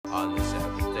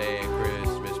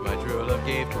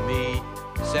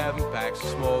7 packs of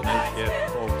smoke. Yeah.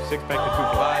 Oh, 6-pack of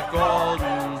 5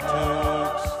 golden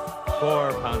tubes.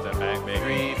 4 pounds of bag bacon.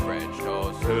 3 French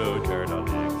toast. 2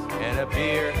 turtlenecks. And a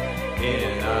beer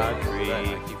in a tree.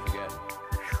 I keep forgetting.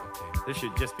 This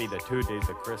should just be the 2 days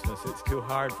of Christmas. It's too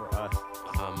hard for us.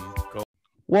 Go.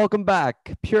 Welcome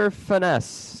back. Pure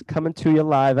Finesse coming to you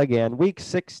live again. Week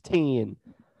 16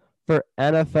 for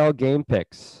NFL Game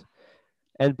Picks.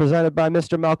 And presented by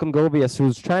Mr. Malcolm Govius,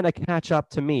 who's trying to catch up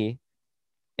to me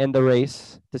in the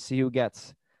race to see who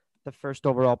gets the first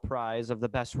overall prize of the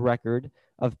best record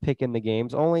of picking the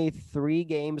games. Only 3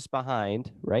 games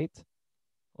behind, right?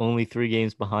 Only 3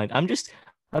 games behind.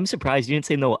 I'm surprised you didn't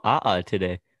say no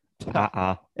today.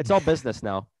 It's all business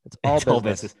now. It's all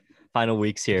business. Final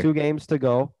weeks here. 2 games to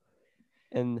go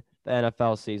in the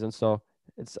NFL season. So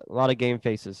it's a lot of game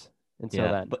faces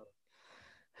until then. But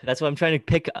that's what I'm trying to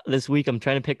pick this week. I'm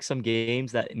trying to pick some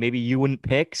games that maybe you wouldn't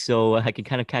pick, so I can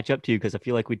kind of catch up to you because I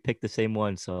feel like we'd pick the same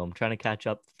one. So I'm trying to catch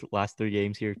up the last 3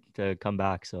 games here to come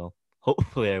back. So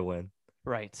hopefully I win.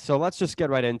 Right. So let's just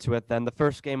get right into it then. The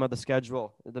first game of the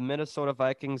schedule, the Minnesota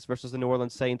Vikings versus the New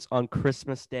Orleans Saints on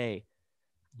Christmas Day.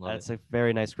 That's a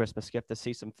very nice Christmas gift to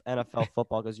see some NFL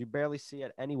football because you barely see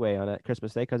it anyway on a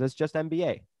Christmas Day because it's just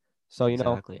NBA. So, you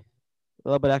know, a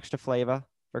little bit extra flavor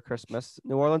for Christmas.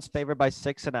 New Orleans favored by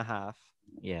 6.5.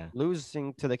 Yeah.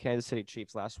 Losing to the Kansas City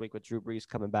Chiefs last week with Drew Brees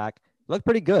coming back. Looked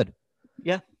pretty good.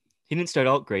 Yeah. He didn't start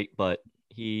out great, but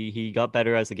he got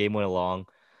better as the game went along.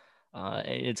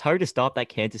 It's hard to stop that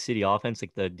Kansas City offense.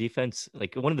 Like the defense,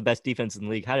 like one of the best defenses in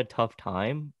the league, had a tough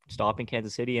time stopping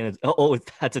Kansas City. And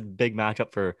that's a big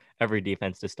matchup for every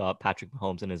defense to stop Patrick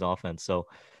Mahomes and his offense. So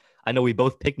I know we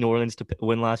both picked New Orleans to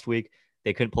win last week.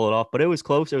 They couldn't pull it off, but it was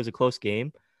close. It was a close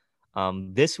game.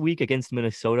 This week against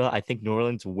Minnesota, I think New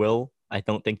Orleans will. I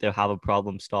don't think they'll have a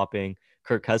problem stopping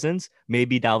Kirk Cousins,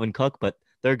 maybe Dalvin Cook, but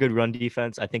they're a good run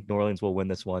defense. I think New Orleans will win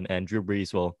this one, and Drew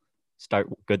Brees will start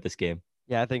good this game.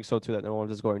 Yeah, I think so too, that New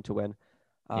Orleans is going to win.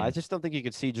 I just don't think you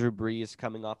could see Drew Brees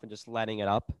coming off and just letting it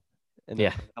up in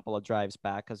a couple of drives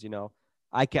back because, you know,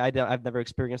 I've never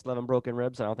experienced 11 broken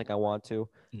ribs. I don't think I want to.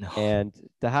 No. And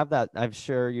to have that, I'm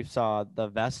sure you saw the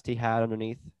vest he had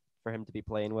underneath for him to be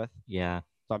playing with. Yeah.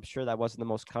 So I'm sure that wasn't the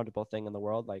most comfortable thing in the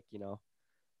world. Like, you know,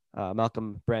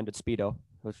 Malcolm branded Speedo,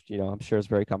 which, you know, I'm sure is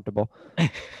very comfortable. a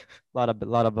lot of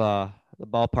the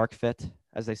ballpark fit,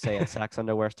 as they say in Saks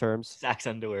Underwear terms. Saks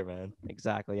Underwear, man.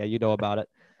 Exactly. Yeah, you know about it.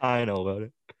 I know about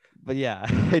it. But yeah,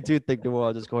 I do think New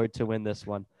Orleans is going to win this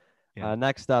one. Yeah.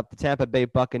 Next up, the Tampa Bay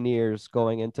Buccaneers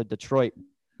going into Detroit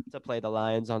to play the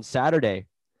Lions on Saturday.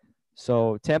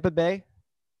 So Tampa Bay,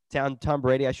 Tom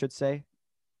Brady, I should say,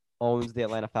 owns the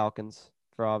Atlanta Falcons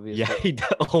for obvious. Yeah.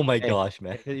 Oh my gosh,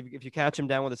 man. If you catch him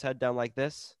down with his head down like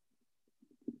this,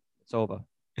 it's over.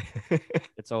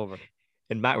 It's over.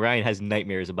 And Matt Ryan has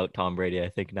nightmares about Tom Brady, I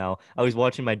think now. I was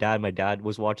watching my dad. My dad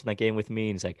was watching that game with me,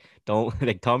 and he's like, "Don't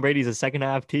like Tom Brady's a second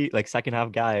half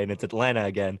guy, and it's Atlanta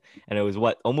again." And it was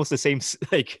almost the same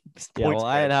like. Yeah, well,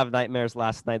 I didn't have nightmares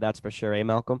last night. That's for sure,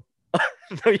 Malcolm?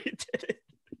 No, you didn't.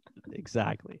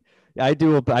 Exactly. Yeah, I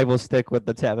do. I will stick with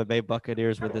the Tampa Bay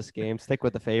Buccaneers with this game. Stick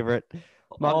with the favorite.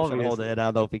 Malcolm should hold it in. I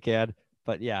don't know if he can,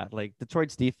 but yeah, like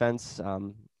Detroit's defense.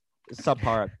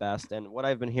 Subpar at best. And what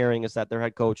I've been hearing is that their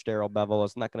head coach, Darrell Bevell,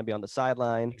 is not going to be on the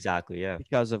sideline. Exactly, yeah.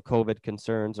 Because of COVID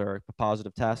concerns or a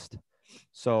positive test.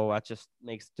 So that just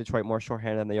makes Detroit more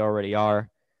shorthanded than they already are.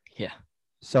 Yeah.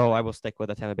 So I will stick with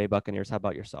the Tampa Bay Buccaneers. How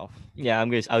about yourself? Yeah, I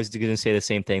was going to say the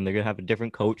same thing. They're going to have a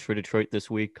different coach for Detroit this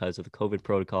week because of the COVID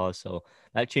protocol. So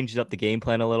that changes up the game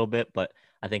plan a little bit. But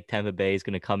I think Tampa Bay is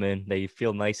going to come in. They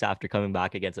feel nice after coming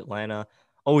back against Atlanta.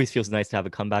 Always feels nice to have a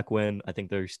comeback win. I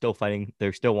think they're still fighting.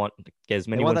 They still want to get as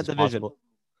many wins as possible.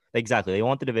 Exactly. They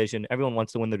want the division. Everyone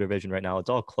wants to win the division right now. It's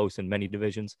all close in many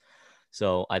divisions.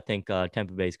 So I think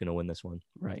Tampa Bay is going to win this one.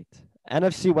 Right.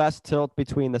 NFC West tilt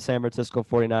between the San Francisco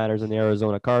 49ers and the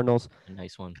Arizona Cardinals. A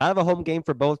nice one. Kind of a home game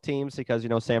for both teams because, you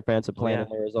know, San Francisco playing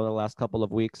in Arizona the last couple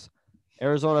of weeks.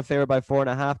 Arizona favored by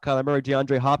 4.5. Kyler Murray,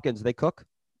 DeAndre Hopkins, they cook?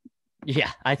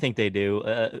 Yeah, I think they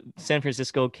do. San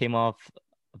Francisco came off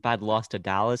a bad loss to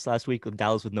Dallas last week.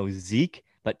 Dallas with no Zeke,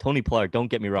 but Tony Pollard, don't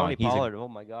get me wrong. Oh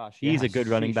my gosh. He's a good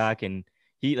running back, and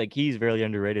he's really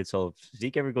underrated. So if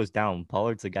Zeke ever goes down,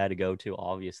 Pollard's the guy to go to,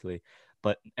 obviously.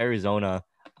 But Arizona,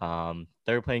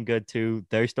 they're playing good too.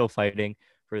 They're still fighting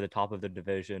for the top of the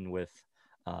division with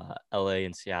LA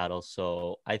and Seattle.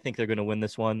 So I think they're going to win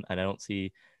this one, and I don't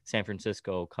see San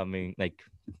Francisco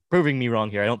proving me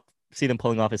wrong here. I don't see them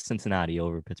pulling off as Cincinnati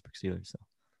over Pittsburgh Steelers. So.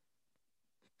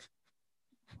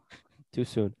 Too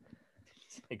soon.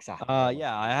 Exactly.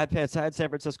 Yeah, I had San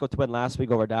Francisco to win last week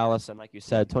over Dallas, and like you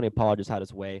said, Tony Pollard just had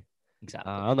his way.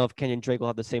 Exactly. I don't know if Kenyon Drake will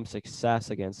have the same success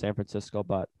against San Francisco,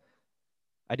 but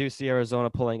I do see Arizona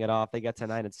pulling it off. They get to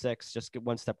 9-6, just get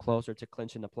one step closer to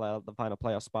clinching the final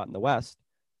playoff spot in the West,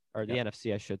 or the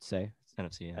NFC, I should say.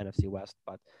 NFC, yeah. NFC West.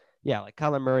 But yeah, like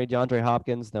Kyler Murray, DeAndre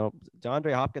Hopkins. No,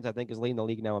 DeAndre Hopkins, I think, is leading the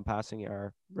league now in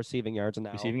receiving yards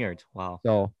now. Receiving yards. Wow.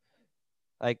 So,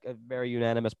 like a very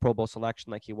unanimous Pro Bowl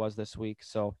selection, like he was this week.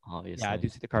 So, Obviously. yeah, I do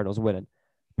see the Cardinals winning.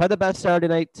 Probably the best Saturday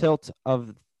night tilt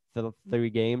of the 3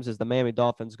 games is the Miami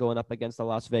Dolphins going up against the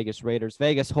Las Vegas Raiders.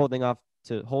 Vegas holding on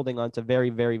to very,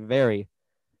 very, very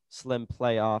slim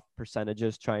playoff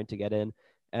percentages, trying to get in,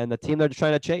 and the team they're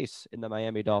trying to chase in the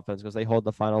Miami Dolphins because they hold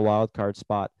the final wild card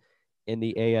spot in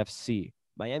the AFC.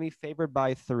 Miami favored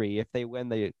by 3. If they win,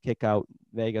 they kick out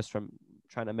Vegas from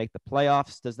trying to make the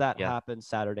playoffs. Does that happen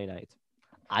Saturday night?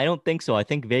 I don't think so. I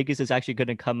think Vegas is actually going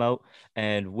to come out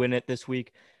and win it this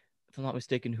week. If I'm not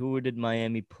mistaken, who did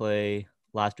Miami play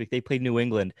last week? They played New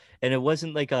England, and it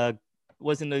wasn't a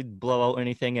blowout or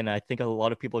anything. And I think a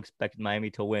lot of people expected Miami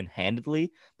to win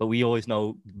handedly, but we always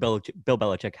know Bill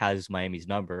Belichick has Miami's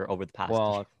number over the past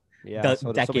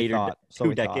decade or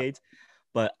 2 decades.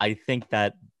 But I think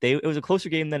that it was a closer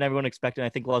game than everyone expected. I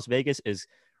think Las Vegas is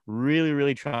really,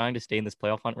 really trying to stay in this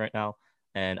playoff hunt right now,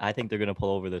 and I think they're going to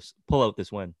pull out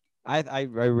this win. I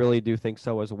really do think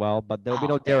so as well. But there'll be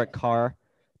no Derek Carr.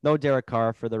 No Derek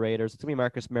Carr for the Raiders. It's going to be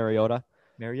Marcus Mariota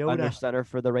under center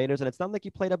for the Raiders. And it's not like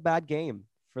he played a bad game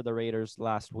for the Raiders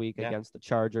last week against the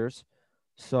Chargers.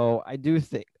 So I do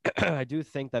think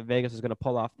that Vegas is going to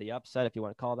pull off the upset, if you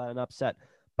want to call that an upset.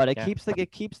 But it keeps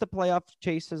the playoff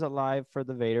chases alive for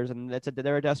the Raiders, and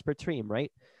they're a desperate team,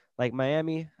 right? Like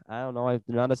Miami, I don't know,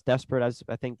 they're not as desperate as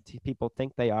I think people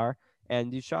think they are.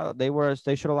 And they showed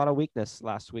a lot of weakness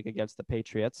last week against the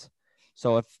Patriots.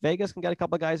 So if Vegas can get a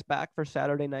couple of guys back for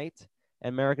Saturday night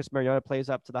and Marcus Mariota plays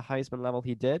up to the Heisman level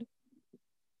he did,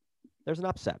 there's an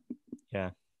upset.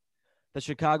 Yeah. The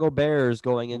Chicago Bears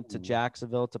going into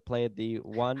Jacksonville to play the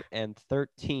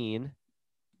 1-13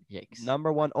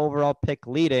 number 1 overall pick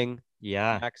leading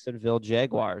Jacksonville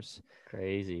Jaguars.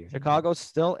 Crazy. Chicago's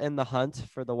still in the hunt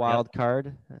for the wild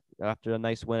card after a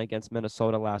nice win against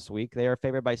Minnesota last week. They are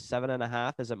favored by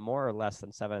 7.5. Is it more or less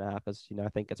than 7.5? As I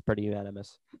think it's pretty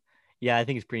unanimous. Yeah, I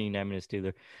think it's pretty unanimous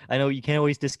too. I know you can't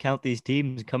always discount these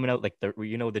teams coming out like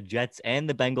the Jets and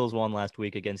the Bengals won last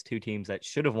week against 2 teams that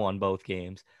should have won both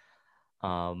games.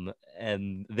 And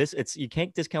you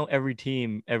can't discount every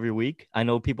team every week. I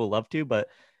know people love to, but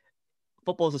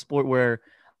football is a sport where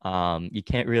you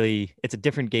can't really. It's a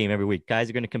different game every week. Guys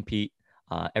are going to compete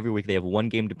every week. They have one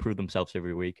game to prove themselves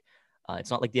every week. It's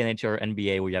not like the NHL or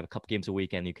NBA where you have a couple games a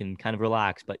week and you can kind of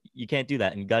relax, but you can't do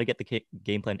that. And you got to get the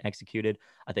game plan executed.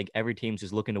 I think every team's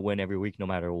just looking to win every week, no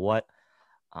matter what.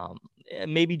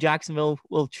 Maybe Jacksonville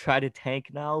will try to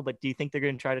tank now, but do you think they're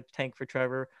going to try to tank for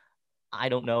Trevor? I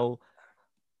don't know.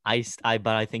 But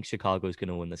I think Chicago is going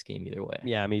to win this game either way.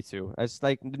 Yeah, me too. It's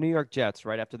like the New York Jets,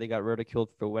 right after they got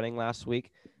ridiculed for winning last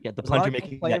week. Yeah, the punter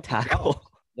making that tackle.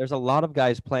 There's a lot of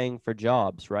guys playing for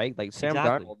jobs, right? Like Sam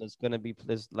Darnold is going to be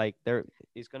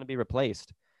he's going to be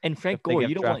replaced. And Frank Gore,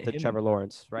 you don't want him. Trevor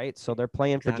Lawrence, right? So they're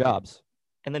playing for jobs.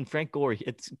 And then Frank Gore,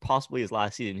 it's possibly his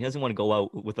last season. He doesn't want to go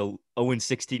out with a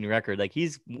 0-16 record. Like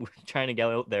he's trying to get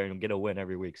out there and get a win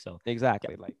every week. So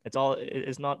exactly,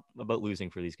 it's not about losing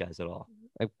for these guys at all.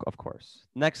 Of course.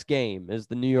 Next game is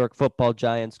the New York Football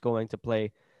Giants going to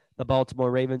play the Baltimore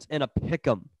Ravens in a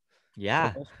pick'em.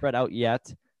 Yeah, so no spread out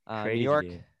yet. New York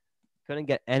couldn't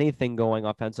get anything going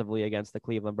offensively against the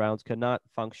Cleveland Browns. Could not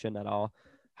function at all.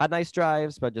 Had nice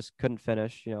drives, but just couldn't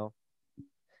finish.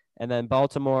 And then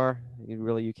Baltimore,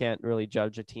 you can't really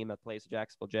judge a team that plays the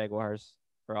Jacksonville Jaguars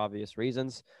for obvious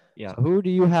reasons. Yeah. So who do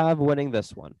you have winning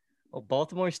this one? Well,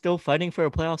 Baltimore is still fighting for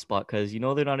a playoff spot because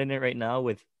they're not in it right now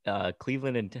with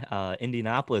Cleveland and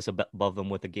Indianapolis above them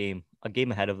with a game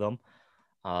ahead of them.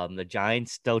 The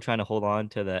Giants still trying to hold on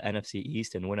to the NFC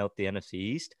East and win out the NFC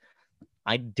East.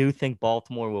 I do think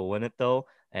Baltimore will win it though,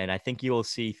 and I think you will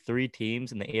see 3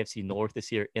 teams in the AFC North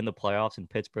this year in the playoffs in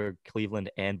Pittsburgh,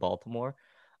 Cleveland, and Baltimore.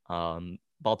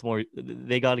 Baltimore,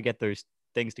 they got to get their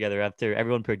things together after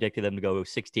everyone predicted them to go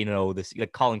 16-0. This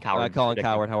Colin Coward. Colin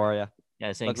Coward, how are you?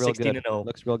 Yeah, saying 16-0.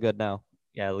 Looks real good now.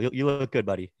 Yeah, you look good,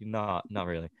 buddy. Not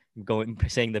really.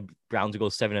 Saying the Browns will go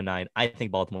 7-9. I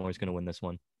think Baltimore is going to win this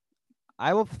one.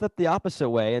 I will flip the opposite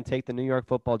way and take the New York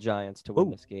Football Giants to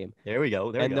win this game. There we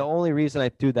go. The only reason I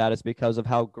do that is because of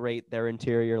how great their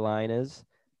interior line is,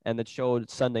 and it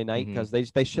showed Sunday night because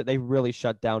they really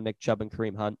shut down Nick Chubb and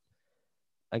Kareem Hunt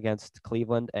against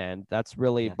Cleveland, and that's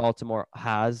really Baltimore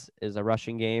is a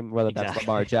rushing game, whether that's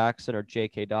Lamar Jackson or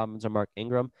J.K. Dobbins or Mark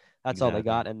Ingram. That's all they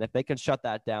Exactly. got. And if they can shut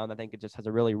that down, I think it just has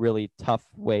a really, really tough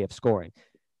way of scoring.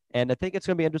 And I think it's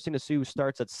going to be interesting to see who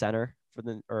starts at center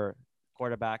or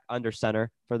quarterback under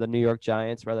center for the New York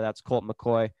Giants, whether that's Colt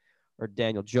McCoy or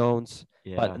Daniel Jones.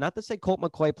 Yeah. But not to say Colt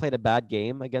McCoy played a bad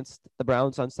game against the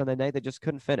Browns on Sunday night. They just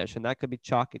couldn't finish. And that could be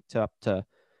chalked up to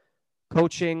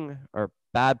coaching or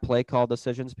bad play call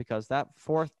decisions, because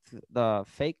the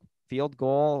fake field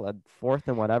goal at 4th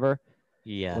and whatever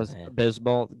Yeah, was man.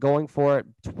 abysmal. Going for it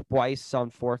twice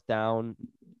on 4th down.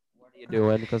 What are you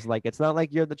doing? Because it's not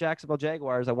like you're the Jacksonville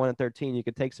Jaguars at 1-13. You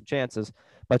could take some chances,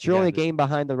 but you're only a Exactly. game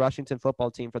behind the Washington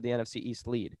football team for the NFC East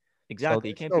lead. Exactly. they're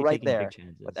You can't still be right taking there. big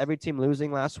chances. But every team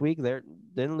losing last week, they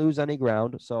didn't lose any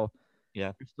ground. So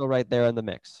Yeah. you're still right there in the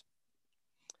mix.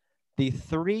 The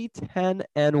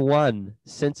 3-10-1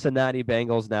 Cincinnati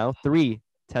Bengals now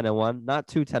 3-10-1, not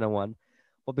 2-10-1,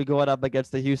 will be going up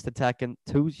against the Houston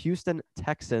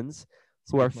Texans,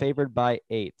 who are favored by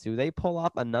 8. Do they pull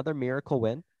off another miracle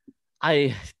win?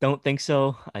 I don't think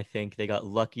so. I think they got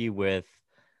lucky with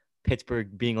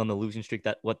Pittsburgh being on the losing streak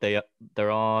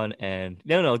they're on. And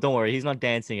no, don't worry, he's not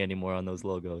dancing anymore on those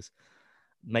logos.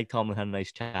 Mike Tomlin had a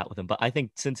nice chat with him, but I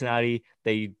think Cincinnati,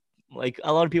 they, like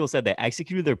a lot of people said, they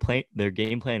executed their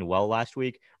game plan well last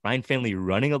week. Ryan Finley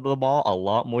running up the ball a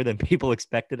lot more than people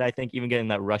expected. I think even getting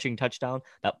that rushing touchdown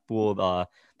that fooled the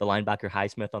linebacker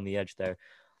Highsmith on the edge there.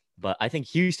 But I think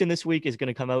Houston this week is going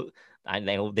to come out. I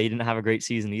know they didn't have a great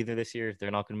season either this year. They're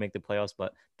not going to make the playoffs,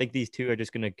 but I think these two are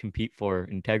just going to compete for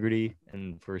integrity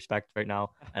and for respect right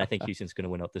now. And I think Houston's going to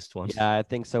win out this one. Yeah, I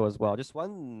think so as well. Just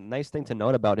one nice thing to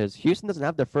note about is Houston doesn't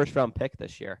have their first-round pick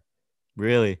this year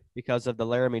Really? because of the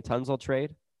Laramie Tunsil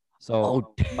trade.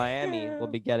 So Miami will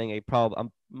be getting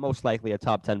most likely a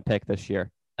top 10 pick this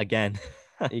year. Again.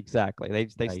 Exactly. They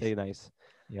Nice. stay nice.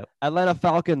 Yep. Atlanta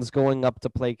Falcons going up to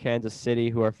play Kansas City,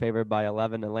 who are favored by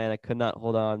 11. Atlanta could not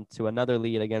hold on to another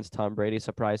lead against Tom Brady.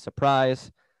 Surprise, surprise.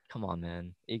 Come on,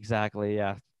 man. Exactly.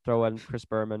 Yeah. Throw in Chris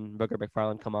Berman, Booger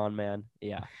McFarland. Come on, man.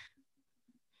 Yeah.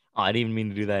 Oh, I didn't even mean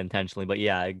to do that intentionally, but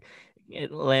yeah,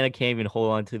 Atlanta can't even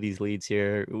hold on to these leads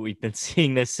here. We've been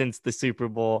seeing this since the Super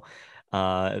Bowl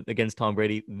against Tom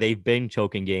Brady. They've been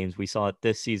choking games. We saw it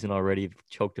this season already. They've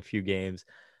choked a few games.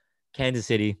 Kansas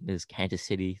City is Kansas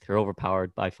City. They're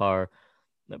overpowered by far.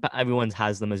 Everyone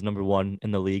has them as number 1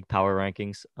 in the league power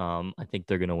rankings. I think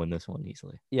they're going to win this one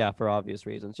easily. Yeah, for obvious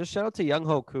reasons. Just shout out to Young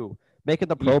Ho Koo making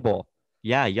the Pro Bowl.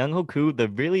 Yeah, Young Ho Koo, the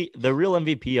real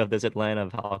MVP of this Atlanta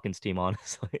Falcons team,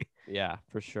 honestly. Yeah,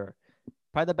 for sure.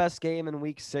 Probably the best game in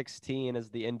Week 16 is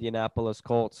the Indianapolis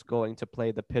Colts going to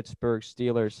play the Pittsburgh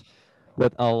Steelers,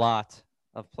 with a lot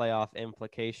of playoff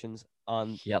implications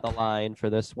on the line for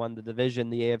this one. The division,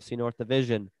 the AFC North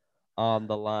division on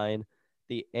the line,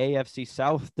 the AFC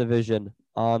South division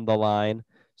on the line.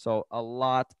 So a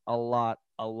lot of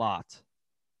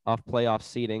playoff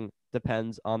seeding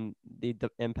depends on the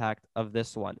impact of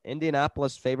this one.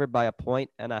 Indianapolis favored by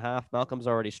 1.5. Malcolm's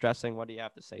already stressing. What do you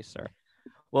have to say, sir?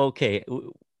 Well, okay.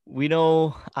 We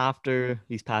know after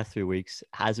these past 3 weeks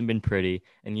hasn't been pretty.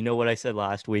 And you know what I said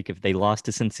last week? If they lost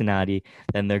to Cincinnati,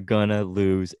 then they're going to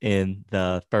lose in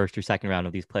the first or second round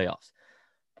of these playoffs.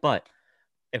 But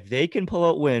if they can pull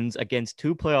out wins against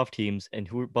 2 playoff teams, and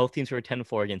both teams who are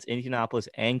 10-4 against Indianapolis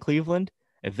and Cleveland,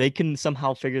 if they can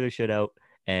somehow figure their shit out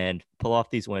and pull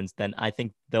off these wins, then I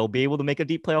think they'll be able to make a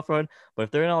deep playoff run. But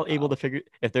if they're not able to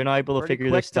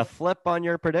figure their stuff, flip on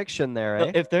your prediction there,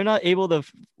 eh? If they're not able to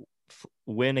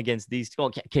win against these,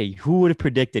 okay, who would have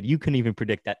predicted? You couldn't even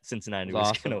predict that Cincinnati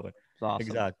was going to win. It's awesome.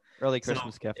 Exactly. Early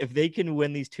Christmas gift. If they can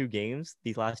win these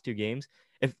last two games,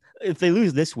 if they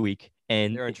lose this week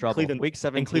and they're in trouble. Cleveland, Week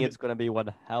 17 is going to be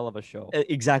one hell of a show.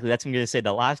 Exactly. That's what I'm going to say.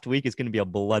 The last week is going to be a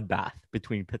bloodbath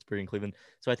between Pittsburgh and Cleveland.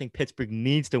 So I think Pittsburgh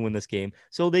needs to win this game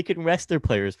so they can rest their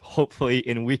players, hopefully,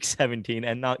 in week 17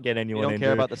 and not get anyone injured. You don't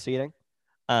care about the seeding?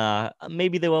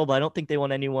 Maybe they will, but I don't think they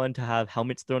want anyone to have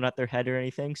helmets thrown at their head or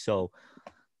anything. So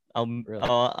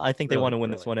I think they want to win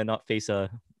this one and not face a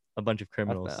bunch of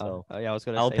criminals. So yeah, I was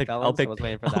going to say I'll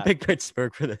pick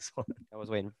Pittsburgh for this one. I was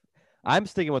waiting. I'm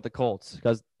sticking with the Colts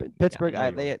because Pittsburgh,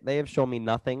 they have shown me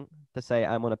nothing to say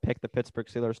I'm going to pick the Pittsburgh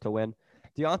Steelers to win.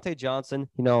 Deontay Johnson,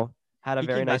 had a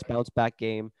very nice bounce back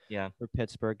game for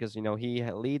Pittsburgh because, he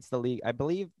leads the league. I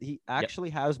believe he actually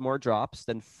has more drops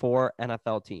than 4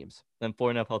 NFL teams. Than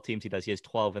 4 NFL teams he does. He has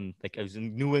 12, and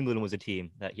New England was a team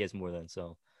that he has more than.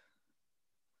 So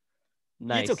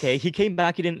nice. It's okay. He came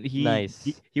back. He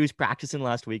was practicing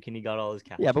last week and he got all his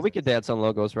catches. Yeah, but we could dance on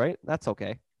logos, right? That's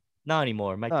okay. Not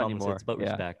anymore. Mike Not Tomlin said anymore. it's about Yeah,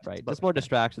 respect. It's right. about Just more respect.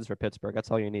 distractions for Pittsburgh.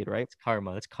 That's all you need, right? It's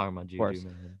karma. That's karma, Course. Juju,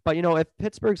 man. But if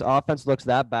Pittsburgh's offense looks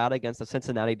that bad against the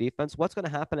Cincinnati defense, what's going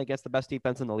to happen against the best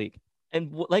defense in the league?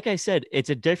 And like I said, it's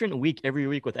a different week every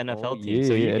week with NFL teams,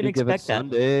 so yeah, you can any given expect that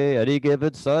Sunday, any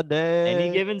given Sunday. any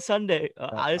given Sunday.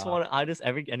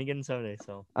 Any given Sunday.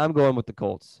 So I'm going with the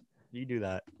Colts. you do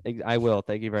that. I will.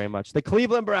 Thank you very much. The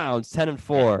Cleveland Browns,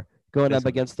 10-4, going this up one.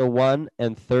 against the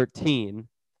 1-13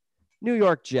 New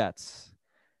York Jets.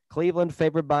 Cleveland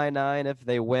favored by 9. If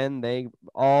they win, they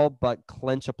all but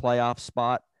clinch a playoff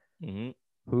spot. Mm-hmm.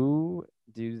 Who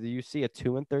do you see a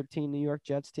 2-13 New York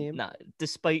Jets team? Nah,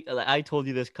 despite I told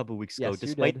you this a couple weeks ago. Yes, you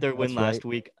Despite did. their win That's last right.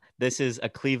 week, this is a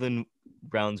Cleveland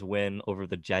Browns win over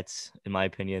the Jets, in my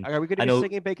opinion. Are we going to I be know-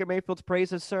 singing Baker Mayfield's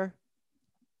praises, sir?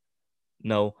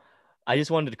 No, I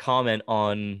just wanted to comment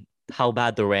on how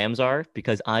bad the Rams are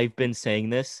because I've been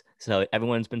saying this. So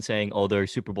everyone's been saying, "Oh, they're a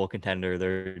Super Bowl contender.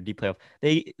 They're deep playoff.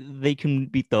 They can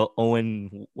beat the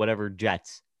Owen whatever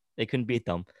Jets. They couldn't beat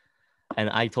them." And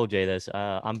I told Jay this.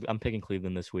 I'm picking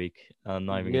Cleveland this week. I'm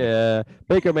not even. Yeah,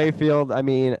 Baker Mayfield. I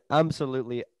mean,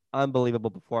 absolutely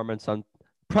unbelievable performance on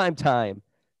prime time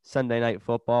Sunday Night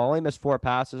Football. Only missed 4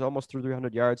 passes, almost threw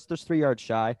 300 yards. Just 3 yards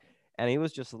shy, and he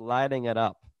was just lighting it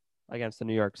up against the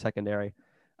New York secondary.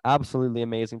 Absolutely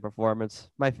amazing performance.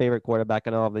 My favorite quarterback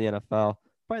in all of the NFL.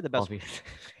 Probably the best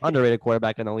underrated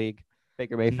quarterback in the league.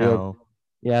 Baker Mayfield. No,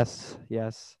 Yes.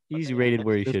 he's rated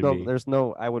where he should be. There's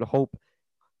no. I would hope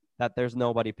that there's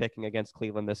nobody picking against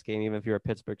Cleveland this game, even if you're a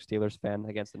Pittsburgh Steelers fan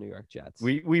against the New York Jets.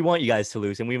 We want you guys to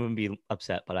lose, and we wouldn't be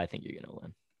upset, but I think you're gonna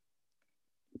win.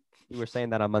 We were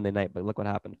saying that on Monday night, but look what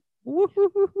happened.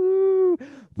 Woo-hoo-hoo-hoo.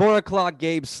 4 o'clock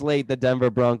game slate. The Denver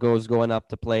Broncos going up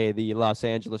to play the Los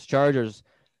Angeles Chargers.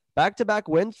 Back-to-back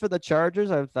wins for the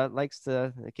Chargers. It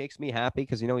makes me happy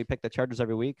because we pick the Chargers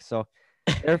every week. So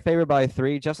they're favored by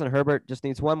 3. Justin Herbert just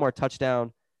needs one more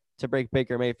touchdown to break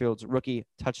Baker Mayfield's rookie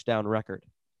touchdown record.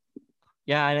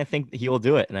 Yeah, and I think he will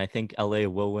do it, and I think LA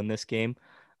will win this game.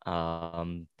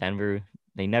 Denver,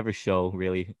 they never show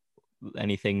really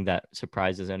anything that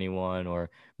surprises anyone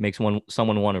or makes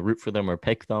someone want to root for them or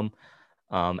pick them.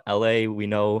 LA, we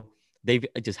know they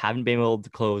just haven't been able to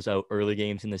close out early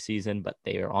games in the season, but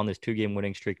they are on this 2-game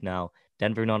winning streak now.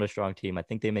 Denver, not a strong team. I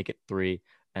think they make it 3,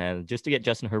 and just to get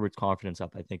Justin Herbert's confidence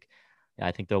up, I think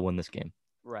they'll win this game.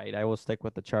 Right, I will stick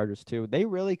with the Chargers too. They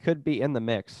really could be in the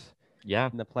mix. Yeah,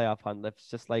 in the playoff hunt. It's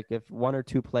just like if 1 or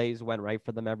 2 plays went right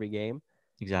for them every game,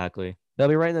 exactly. they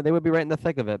would be right in the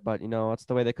thick of it. But that's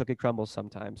the way the cookie crumbles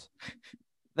sometimes.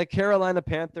 The Carolina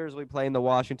Panthers will be playing the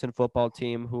Washington football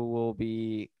team, who will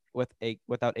be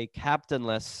without a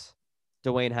captainless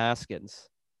Dwayne Haskins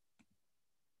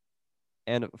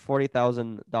and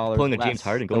 $40,000 Pulling a James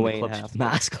Harden going to the club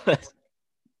maskless.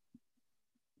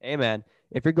 Hey man,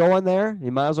 if you're going there,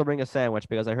 you might as well bring a sandwich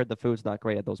because I heard the food's not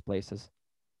great at those places.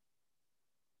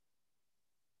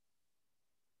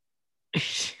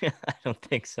 I don't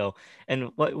think so.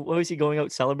 And what was he going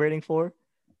out celebrating for?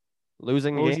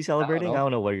 Losing. What was he celebrating? I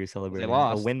don't know what you're celebrating. They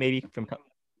lost. A win maybe from.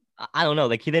 I don't know.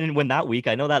 Like he didn't win that week.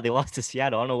 I know that they lost to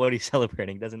Seattle. I don't know what he's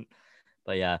celebrating.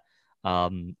 But yeah,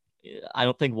 I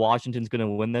don't think Washington's gonna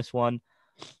win this one.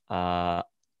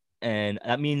 And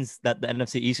that means that the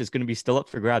NFC East is going to be still up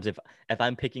for grabs. If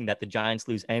I'm picking that the Giants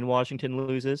lose and Washington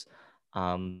loses,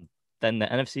 then the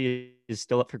NFC is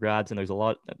still up for grabs, and there's a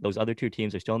lot. Those other 2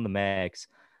 teams are still in the mix,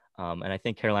 and I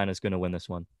think Carolina is going to win this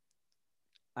one.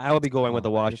 I will be going with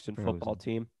the Washington football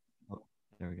team.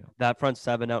 There we go. That front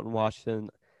 7 out in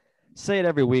Washington. Say it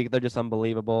every week. They're just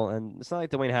unbelievable, and it's not like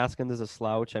Dwayne Haskins is a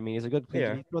slouch. I mean, he's a good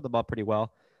player. He throws the ball pretty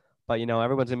well, but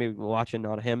everyone's gonna be watching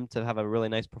on him to have a really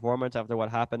nice performance after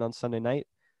what happened on Sunday night.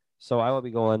 So I will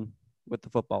be going with the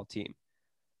football team.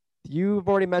 You've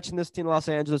already mentioned this team, Los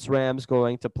Angeles Rams,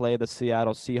 going to play the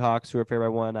Seattle Seahawks, who are favored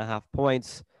by 1.5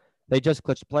 points. They just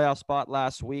clinched a playoff spot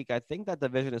last week. I think that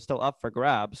division is still up for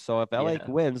grabs. So if LA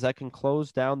wins, that can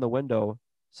close down the window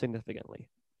significantly.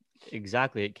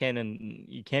 Exactly. It can, and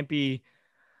you can't be,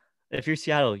 if you're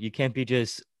Seattle, you can't be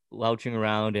just louching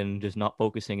around and just not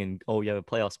focusing and, oh, you have a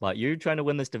playoff spot. You're trying to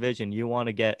win this division. You want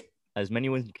to get as many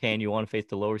wins as you can. You want to face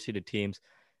the lower seeded teams.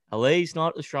 LA's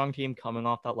not a strong team coming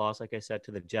off that loss, like I said,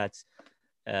 to the Jets.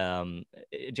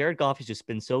 Jared Goff has just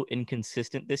been so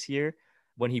inconsistent this year.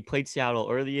 When he played Seattle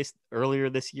earlier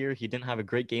this year, he didn't have a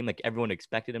great game like everyone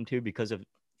expected him to because of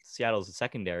Seattle's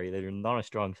secondary. They're not a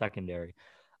strong secondary.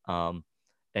 And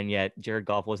yet Jared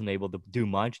Goff wasn't able to do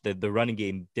much. The running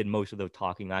game did most of the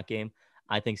talking that game.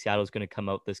 I think Seattle's going to come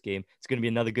out this game. It's going to be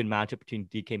another good matchup between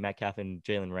DK Metcalf and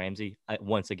Jalen Ramsey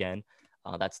once again.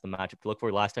 That's the matchup to look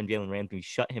for. Last time Jalen Ramsey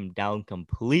shut him down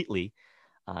completely.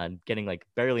 getting like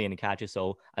barely any catches.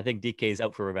 So I think DK is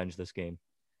out for revenge this game.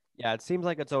 Yeah, it seems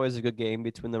like it's always a good game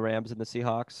between the Rams and the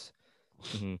Seahawks.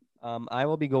 Hmm. I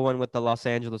will be going with the Los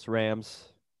Angeles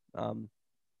Rams. I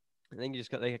think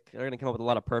they're going to come up with a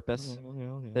lot of purpose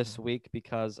this week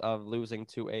because of losing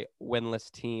to a winless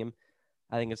team.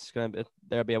 I think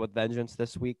they'll be able with vengeance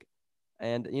this week.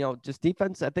 And, just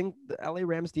defense, I think the LA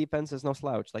Rams defense is no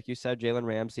slouch. Like you said, Jalen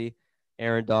Ramsey,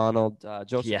 Aaron Donald,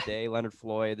 Joseph Day, Leonard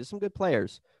Floyd. There's some good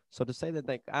players. So to say that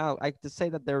to say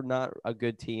that they're not a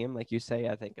good team, like you say,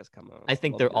 I think has come out. I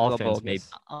think their offense maybe.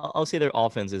 I'll say their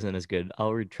offense isn't as good.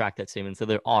 I'll retract that statement. So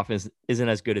their offense isn't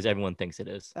as good as everyone thinks it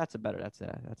is. That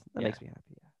makes me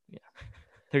happy. Yeah.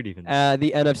 They're defense.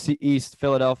 The NFC East,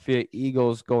 Philadelphia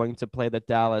Eagles going to play the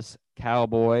Dallas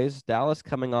Cowboys. Dallas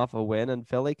coming off a win and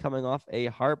Philly coming off a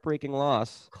heartbreaking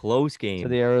loss. Close game to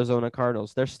the Arizona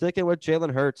Cardinals. They're sticking with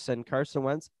Jalen Hurts, and Carson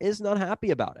Wentz is not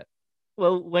happy about it.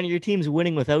 Well, when your team's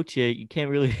winning without you, you can't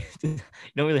really, you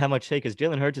don't really have much say because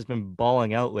Jalen Hurts has been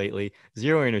balling out lately.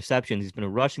 0 interceptions. He's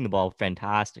been rushing the ball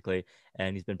fantastically,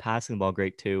 and he's been passing the ball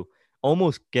great too.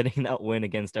 Almost getting that win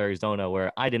against Arizona,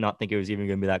 where I did not think it was even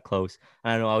going to be that close.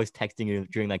 And I know I was texting you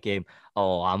during that game.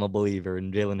 Oh, I'm a believer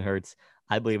in Jalen Hurts.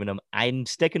 I believe in him. I'm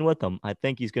sticking with him. I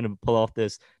think he's going to pull off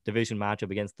this division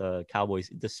matchup against the Cowboys,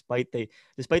 despite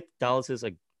Dallas's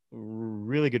like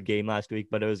really good game last week,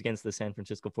 but it was against the San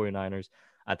Francisco 49ers.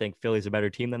 I think Philly's a better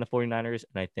team than the 49ers,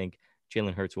 and I think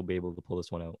Jalen Hurts will be able to pull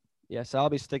this one out. Yes, I'll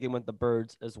be sticking with the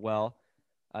Birds as well.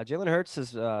 Jalen Hurts is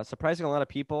surprising a lot of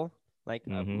people, like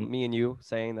me and you,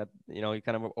 saying that he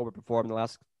kind of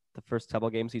overperformed the first couple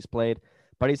of games he's played,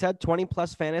 but he's had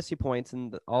 20+ fantasy points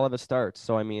in all of his starts.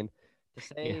 So I mean, to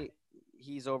say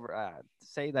he's to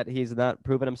say that he's not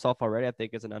proven himself already, I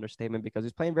think is an understatement because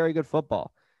he's playing very good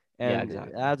football. And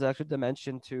it adds extra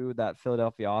dimension to that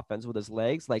Philadelphia offense with his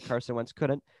legs, like Carson Wentz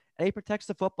couldn't. And he protects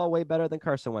the football way better than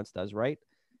Carson Wentz does, right?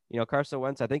 Carson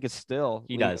Wentz, I think, is still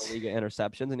leading the league in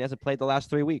interceptions, and he hasn't played the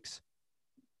last 3 weeks.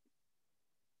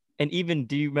 And even,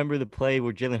 do you remember the play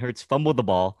where Jalen Hurts fumbled the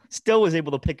ball, still was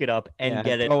able to pick it up and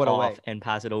get it off away and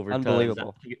pass it over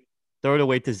Unbelievable. Throw it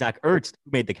away to Zach Ertz,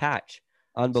 who made the catch.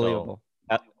 Unbelievable.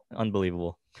 So,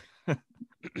 unbelievable.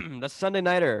 The Sunday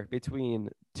nighter between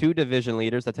two division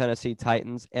leaders, the Tennessee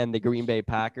Titans and the Green Bay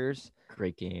Packers.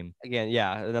 Great game. Again,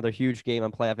 another huge game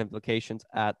on playoff implications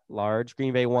at large.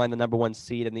 Green Bay won the number 1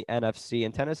 seed in the NFC,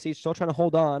 and Tennessee still trying to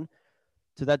hold on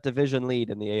to that division lead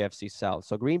in the AFC South.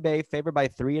 So Green Bay favored by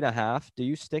 3.5. Do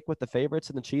you stick with the favorites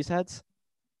and the Cheeseheads?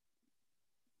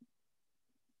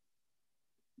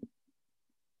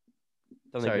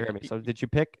 Don't think you hear me. So did you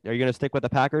pick? Are you going to stick with the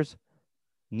Packers?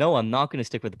 No, I'm not going to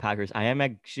stick with the Packers. I am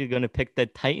actually going to pick the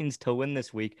Titans to win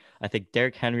this week. I think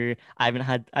Derrick Henry. I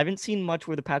haven't seen much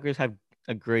where the Packers have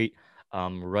a great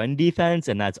run defense,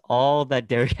 and that's all that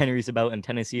Derrick Henry is about and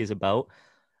Tennessee is about.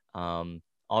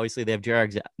 Obviously, they have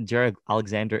Jared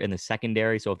Alexander in the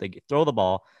secondary, so if they throw the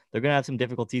ball, they're going to have some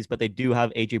difficulties, but they do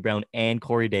have A.J. Brown and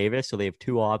Corey Davis, so they have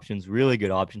 2 options, really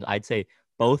good options. I'd say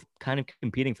both kind of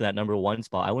competing for that number 1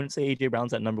 spot. I wouldn't say A.J.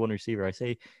 Brown's that number 1 receiver. I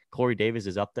say Corey Davis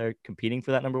is up there competing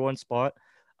for that number 1 spot.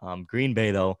 Green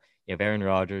Bay, though, you have Aaron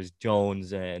Rodgers,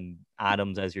 Jones, and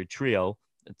Adams as your trio.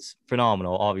 It's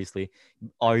phenomenal, obviously.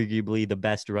 Arguably the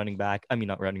best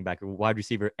wide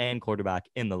receiver and quarterback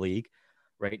in the league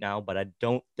right now, but I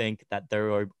don't think that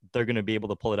they're going to be able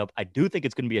to pull it up. I do think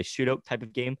it's going to be a shootout type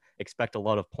of game. Expect a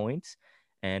lot of points,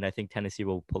 and I think Tennessee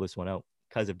will pull this one out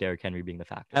because of Derrick Henry being the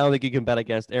factor. I don't think you can bet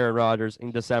against Aaron Rodgers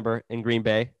in December in Green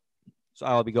Bay, so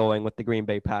I'll be going with the Green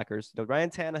Bay Packers.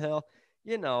 Ryan Tannehill,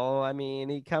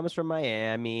 he comes from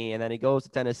Miami, and then he goes to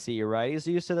Tennessee, right? He's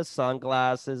used to the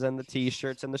sunglasses and the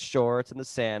T-shirts and the shorts and the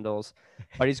sandals,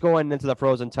 but he's going into the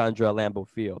frozen tundra at Lambeau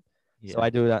Field.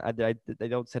 Yeah. So they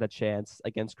don't stand a chance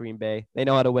against Green Bay. They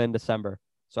know how to win in December,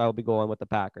 so I will be going with the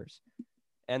Packers.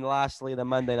 And lastly, the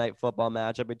Monday Night Football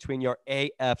matchup between your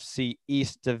AFC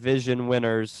East division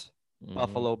winners,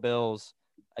 Buffalo Bills,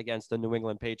 against the New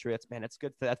England Patriots. Man, it's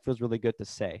good. That feels really good to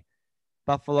say.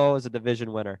 Buffalo is a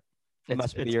division winner. It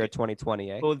must be the year of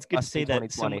 2020, eh? Well, it's good to say that.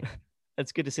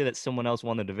 It's good to say that someone else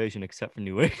won the division except for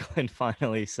New England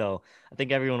finally. So I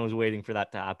think everyone was waiting for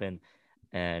that to happen.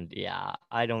 And yeah,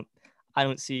 I don't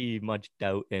see much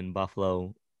doubt in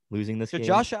Buffalo losing this game. Should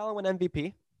Josh Allen win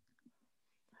MVP?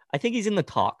 I think he's in the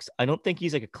talks. I don't think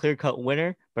he's like a clear-cut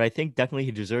winner, but I think definitely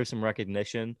he deserves some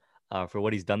recognition for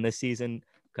what he's done this season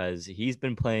because he's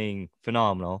been playing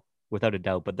phenomenal, without a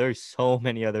doubt. But there's so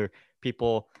many other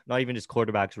people, not even just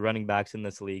quarterbacks, running backs in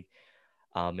this league,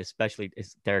 especially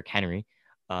Derrick Henry,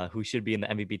 who should be in the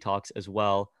MVP talks as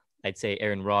well. I'd say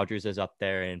Aaron Rodgers is up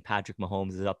there and Patrick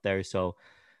Mahomes is up there. So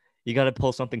you got to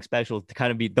pull something special to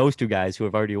kind of beat those two guys who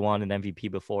have already won an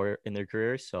MVP before in their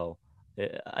careers. So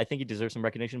I think he deserves some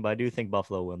recognition, but I do think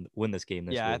Buffalo will win this game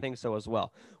this Yeah, week. I think so as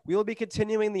well. We will be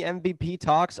continuing the MVP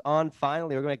talks on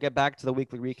finally. We're going to get back to the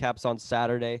weekly recaps on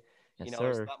Saturday. Yes,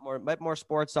 There's sir. a lot more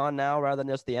sports on now rather than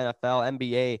just the NFL,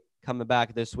 NBA coming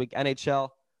back this week. NHL,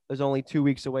 there's only 2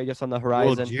 weeks away just on the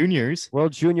horizon. World Juniors.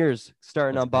 World Juniors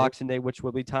starting Let's on go. Boxing Day, which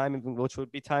would be time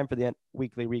for the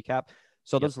weekly recap.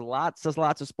 So there's lots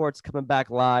of sports coming back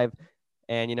live,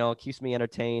 and it keeps me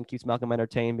entertained, keeps Malcolm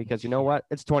entertained because you know what?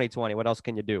 It's 2020. What else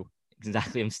can you do?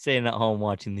 Exactly. I'm staying at home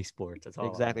watching these sports. That's all.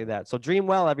 Exactly that. So dream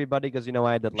well, everybody, because you know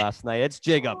what I did last night. It's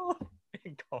Jig Up.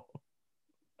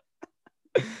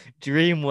 Dream